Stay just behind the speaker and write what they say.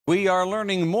We are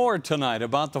learning more tonight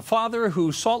about the father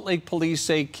who Salt Lake police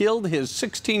say killed his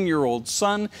 16-year-old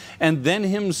son and then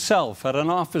himself at an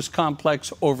office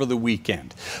complex over the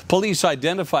weekend. Police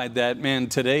identified that man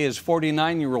today as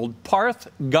 49-year-old Parth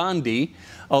Gandhi,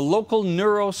 a local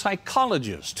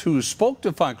neuropsychologist who spoke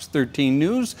to Fox 13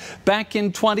 News back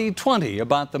in 2020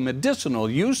 about the medicinal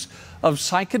use of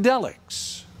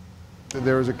psychedelics.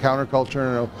 There was a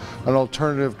counterculture and an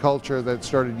alternative culture that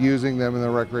started using them in a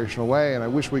recreational way, and I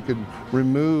wish we could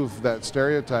remove that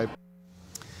stereotype.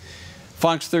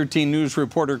 Fox 13 News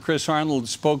reporter Chris Arnold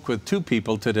spoke with two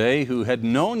people today who had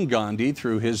known Gandhi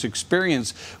through his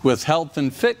experience with health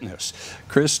and fitness.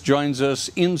 Chris joins us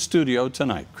in studio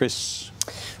tonight. Chris.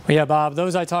 Well, yeah, Bob,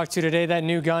 those I talked to today that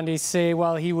knew Gandhi say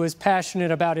while he was passionate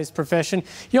about his profession,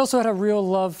 he also had a real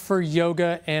love for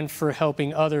yoga and for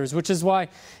helping others, which is why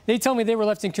they tell me they were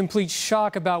left in complete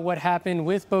shock about what happened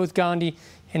with both Gandhi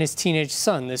and his teenage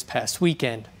son this past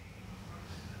weekend.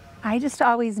 I just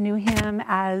always knew him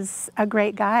as a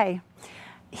great guy.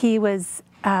 He was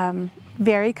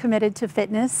very committed to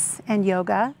fitness and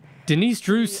yoga. Denise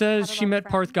Drew says she met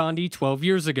Parth Gandhi 12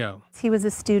 years ago. He was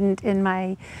a student in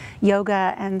my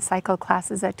yoga and cycle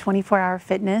classes at 24 Hour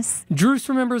Fitness. Drews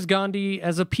remembers Gandhi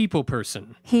as a people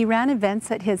person. He ran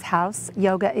events at his house,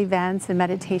 yoga events and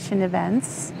meditation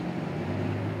events.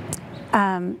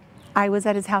 I was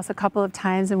at his house a couple of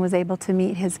times and was able to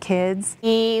meet his kids.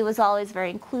 He was always very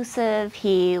inclusive.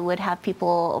 He would have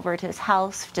people over to his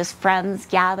house, just friends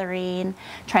gathering,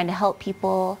 trying to help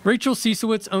people. Rachel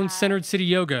Ciesewitz owns Centered City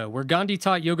Yoga, where Gandhi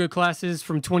taught yoga classes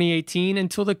from 2018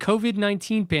 until the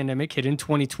COVID-19 pandemic hit in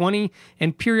 2020,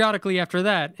 and periodically after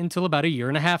that until about a year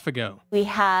and a half ago. We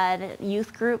had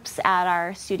youth groups at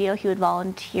our studio. He would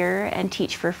volunteer and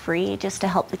teach for free just to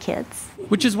help the kids.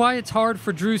 Which is why it's hard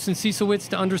for Drews and Ciesewitz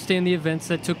to understand the events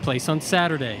that took place on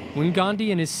Saturday, when Gandhi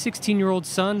and his 16-year-old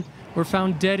son were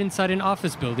found dead inside an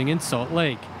office building in Salt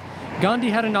Lake.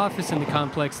 Gandhi had an office in the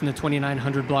complex in the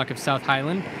 2900 block of South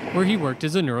Highland, where he worked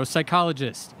as a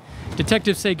neuropsychologist.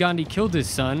 Detectives say Gandhi killed his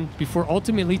son before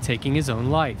ultimately taking his own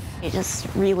life. Just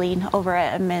reeling over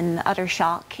it. I'm in utter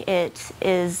shock. It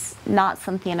is not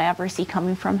something I ever see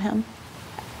coming from him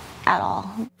at all.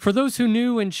 For those who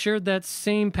knew and shared that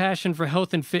same passion for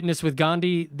health and fitness with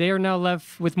Gandhi, they are now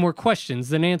left with more questions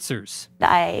than answers.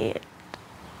 I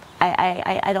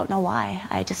don't know why.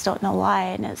 I just don't know why,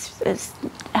 and it's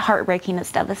heartbreaking.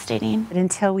 It's devastating. But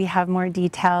until we have more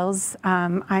details,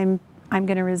 I'm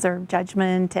going to reserve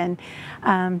judgment and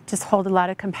just hold a lot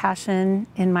of compassion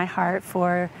in my heart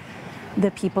for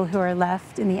the people who are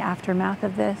left in the aftermath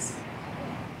of this.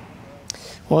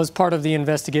 Well, as part of the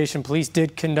investigation, police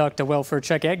did conduct a welfare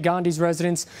check at Gandhi's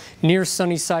residence near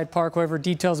Sunnyside Park. However,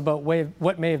 details about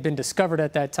what may have been discovered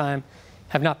at that time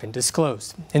have not been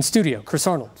disclosed. In studio, Chris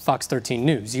Arnold, Fox 13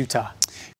 News, Utah.